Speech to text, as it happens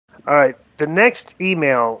All right. The next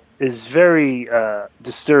email is very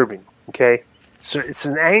disturbing. Okay. So it's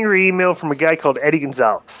an angry email from a guy called Eddie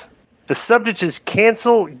Gonzalez. The subject is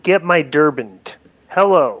cancel, get my Durband.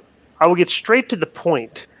 Hello. I will get straight to the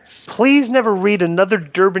point. Please never read another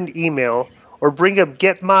Durband email or bring up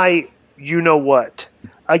get my you-know-what.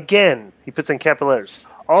 Again, he puts in capital letters.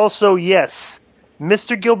 Also, yes,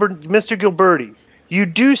 Mr. Gilberti, you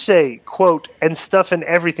do say, quote, and stuff and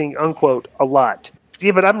everything, unquote, a lot.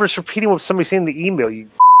 Yeah, but I'm just repeating what somebody's saying in the email, you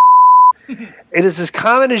It is as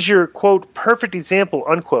common as your, quote, perfect example,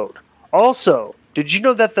 unquote. Also, did you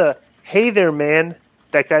know that the hey there, man,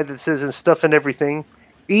 that guy that says and stuff and everything,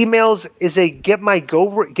 emails is a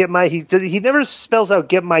he never spells out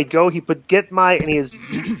get my go, he put get my, and he has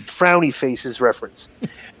frowny faces reference.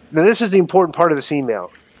 Now, this is the important part of this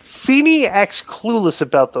email. Feeney acts clueless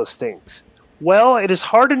about those things. Well, it is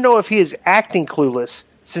hard to know if he is acting clueless,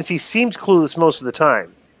 since he seems clueless most of the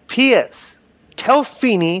time. P.S. Tell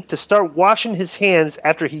Feeney to start washing his hands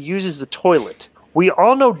after he uses the toilet. We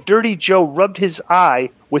all know Dirty Joe rubbed his eye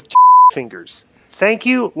with fingers. Thank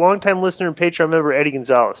you, longtime listener and Patreon member Eddie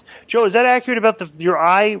Gonzalez. Joe, is that accurate about your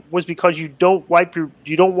eye was because you don't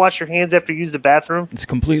wash your hands after you use the bathroom? It's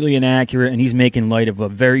completely inaccurate, and he's making light of a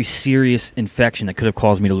very serious infection that could have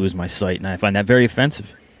caused me to lose my sight, and I find that very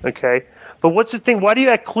offensive. Okay, but what's the thing? Why do you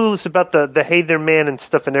act clueless about the hey there man and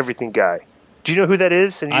stuff and everything guy? Do you know who that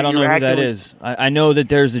is? I don't know who that is. I know that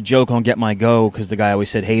there's a joke on Get My Go because the guy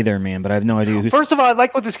always said, hey there, man, but I have no idea who. First of all, I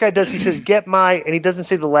like what this guy does. He says, get my, and he doesn't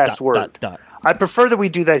say the last word. I prefer that we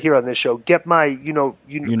do that here on this show. Get my, you know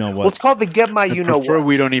what. Let's call it the get my, you know what. I prefer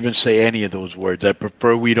we don't even say any of those words. I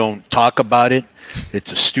prefer we don't talk about it.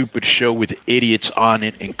 It's a stupid show with idiots on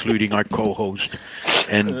it, including our co-host.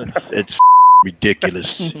 And it's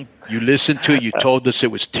ridiculous. You listened to it. You told us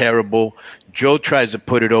it was terrible. Joe tries to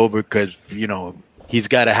put it over because, he's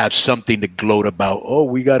got to have something to gloat about. Oh,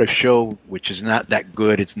 we got a show which is not that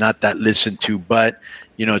good. It's not that listened to. But,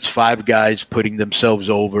 it's five guys putting themselves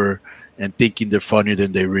over and thinking they're funnier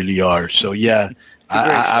than they really are. So, yeah,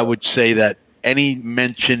 I would say that any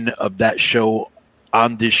mention of that show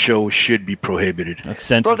on this show should be prohibited. That's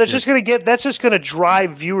censorship. Bro, that's just gonna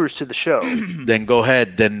drive viewers to the show. Then go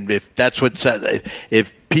ahead. Then if that's what's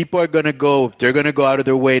if people are gonna go, if they're gonna go out of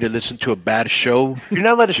their way to listen to a bad show, you're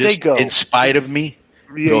not allowed to say go. In spite of me,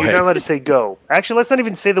 you're not allowed to say go. Actually, let's not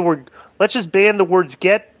even say the word. Let's just ban the words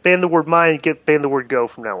get, ban the word mine, ban the word go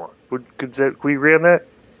from now on. Can we agree on that?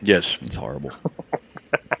 Yes, it's horrible.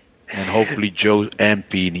 And hopefully Joe and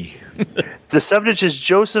Feeney. The subject is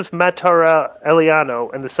Joseph Matara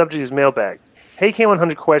Eliano, and the subject is mailbag. Hey,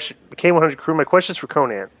 K100 crew, my question is for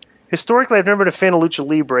Konnan. Historically, I've never been a fan of Lucha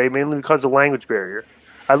Libre, mainly because of the language barrier.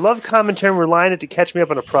 I love commentary and rely on it to catch me up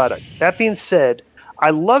on a product. That being said, I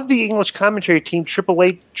love the English commentary team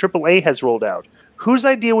AAA has rolled out. Whose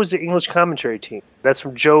idea was the English commentary team? That's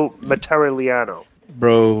from Joe Matara Eliano.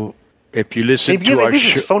 Bro, if you listen to our show,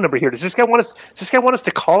 his phone number here. Does this guy want us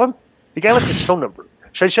to call him? The guy left his phone number.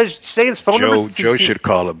 Should I say his phone number? Joe should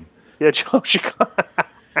call him. Yeah, Joe should call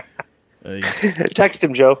him. Text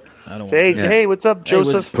him, Joe. Hey, what's up,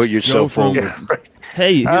 Joseph? Put your cell phone. Yeah, right.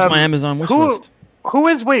 Hey, here's my Amazon wish list.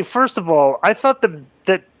 Wait, first of all, I thought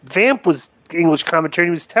that Vamp was English commentary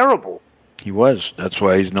and he was terrible. He was. That's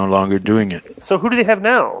why he's no longer doing it. So who do they have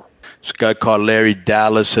now? This guy called Larry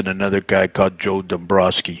Dallas and another guy called Joe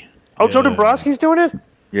Dombrowski. Oh, Joe Dombrowski's doing it?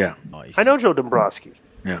 Yeah. Nice. I know Joe Dombrowski.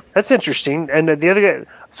 Yeah, that's interesting. And the other guy,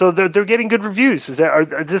 so they're getting good reviews. Is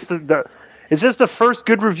this the first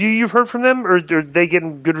good review you've heard from them, or are they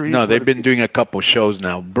getting good reviews? No, they've been doing a couple shows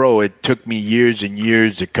now, bro. It took me years and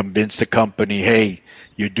years to convince the company, hey,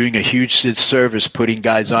 you're doing a huge service putting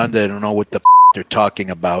guys on that don't know what the they're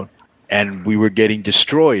talking about, and we were getting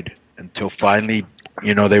destroyed until finally,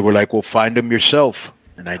 they were like, well, find them yourself.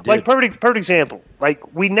 And I did. Like, perfect example.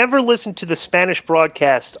 Like, we never listened to the Spanish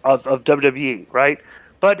broadcast of WWE, right?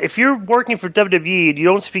 But if you're working for WWE and you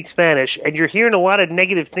don't speak Spanish and you're hearing a lot of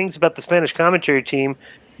negative things about the Spanish commentary team,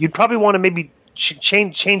 you'd probably want to maybe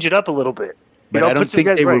change it up a little bit. But I don't think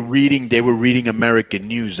they were reading. They were reading American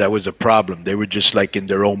news. That was a problem. They were just like in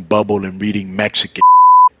their own bubble and reading Mexican.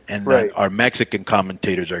 And our Mexican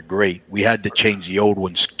commentators are great. We had to change the old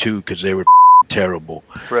ones too because they were terrible.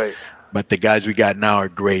 Right. But the guys we got now are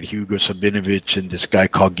great. Hugo Sabinovich and this guy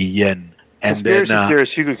called Guillen. And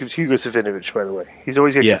conspiracy theorist Hugo Sabinovich, by the way. He's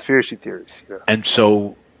always got conspiracy theories. Yeah. And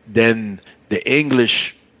so then the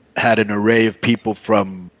English had an array of people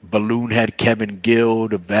from Balloonhead Kevin Gill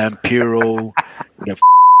to Vampiro.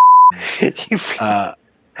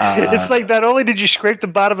 It's like not only did you scrape the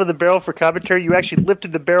bottom of the barrel for commentary, you actually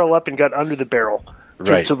lifted the barrel up and got under the barrel.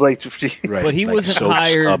 Right. Right. But he Like wasn't soap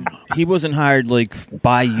hired. scum. He wasn't hired like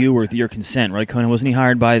by you or with your consent, right, Konnan? Wasn't he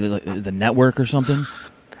hired by the network or something?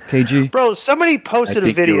 KG. Bro, somebody I posted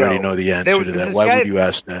think a video. you already know the answer to that. This Why guy- would you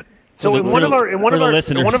ask that? So in one of our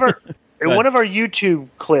YouTube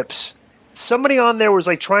clips, somebody on there was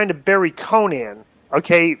like trying to bury Konnan,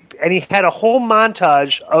 okay, and he had a whole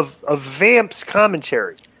montage of Vamp's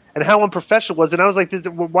commentary and how unprofessional it was, and I was like,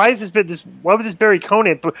 why would this bury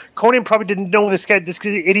Konnan? But Konnan probably didn't know this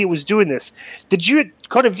idiot was doing this.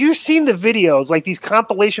 Konnan, have you seen the videos, like these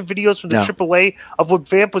compilation videos from the AAA of what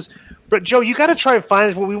Vamp was? But Joe, you got to try and find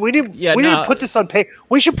this. We didn't put this on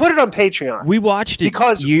We should put it on Patreon. We watched it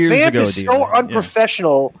because years Vamp ago. is so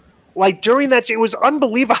unprofessional. Like during that, it was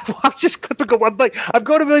unbelievable. I watched this clip and go, I'm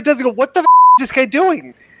going to really does and go, what the is this guy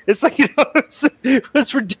doing? It's like,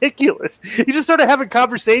 it's ridiculous. He just started having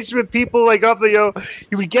conversations with people like off the,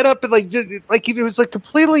 he would get up and like it was like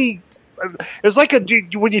completely. It was like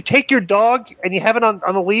when you take your dog and you have it on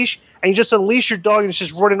the leash and you just unleash your dog and it's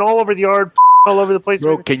just running all over the yard, all over the place.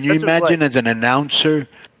 Bro, can you imagine as an announcer,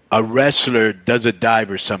 a wrestler does a dive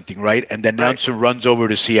or something, right? And the announcer runs over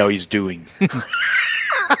to see how he's doing.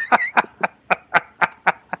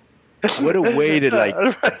 What a way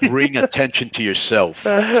to bring attention to yourself.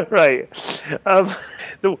 Right.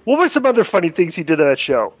 What were some other funny things he did on that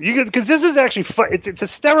show? Because this is actually fun. It's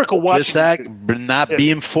hysterical watching. Just not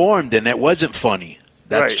being formed, and it wasn't funny.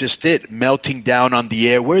 That's just it. Melting down on the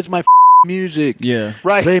air. Where's my music? Yeah.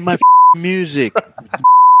 Right. Play my music.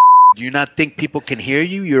 Do you not think people can hear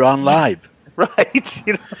you? You're on live. Right.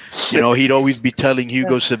 He'd always be telling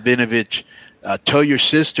Hugo Savinovich, tell your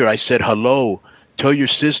sister I said hello. Tell your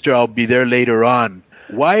sister I'll be there later on.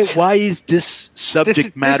 Why is this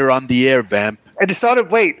subject matter on the air, Vamp? And it's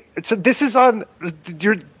on. So this is on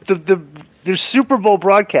the Super Bowl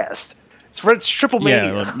broadcast. It's Triple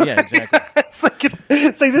Mania. Yeah, exactly. it's like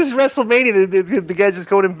this is WrestleMania. The guy's just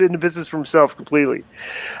going into business for himself completely.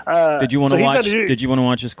 Did you want to watch? Did you want to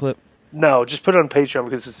watch this clip? No, just put it on Patreon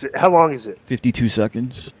because how long is it? 52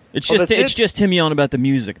 seconds. It's just him yelling about the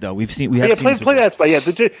music, though. We have seen. Play that spot. Yeah,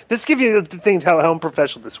 this give you the thing how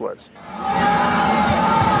unprofessional this was.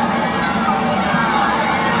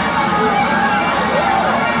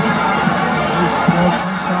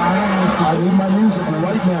 I need my music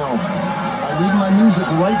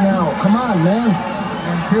right now. Come on, man.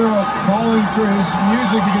 Vampiro calling for his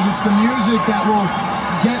music because it's the music that will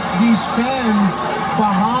get these fans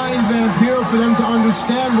behind Vampiro for them to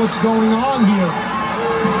understand what's going on here.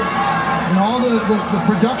 And all the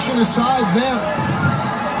production aside, Vamp,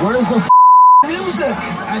 where's the music?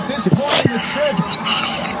 At this point in the trip,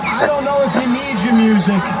 I don't know if he needs your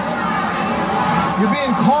music. You're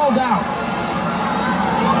being called out.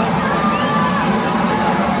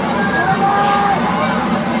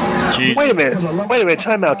 Wait a minute.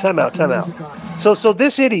 Time out. So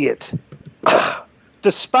this idiot,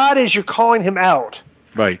 the spot is you're calling him out.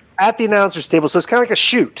 Right. At the announcer's table. So it's kind of like a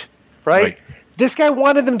shoot, right? This guy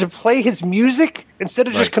wanted them to play his music instead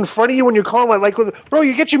of just confronting you when you're calling. Like, bro,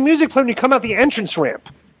 you get your music played when you come out the entrance ramp.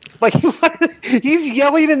 Like, he's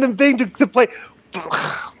yelling in the thing to play.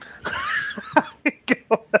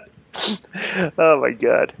 Oh my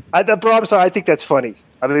God, bro! I'm sorry. I think that's funny.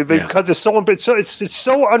 I mean, because it's so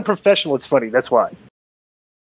unprofessional. It's funny. That's why.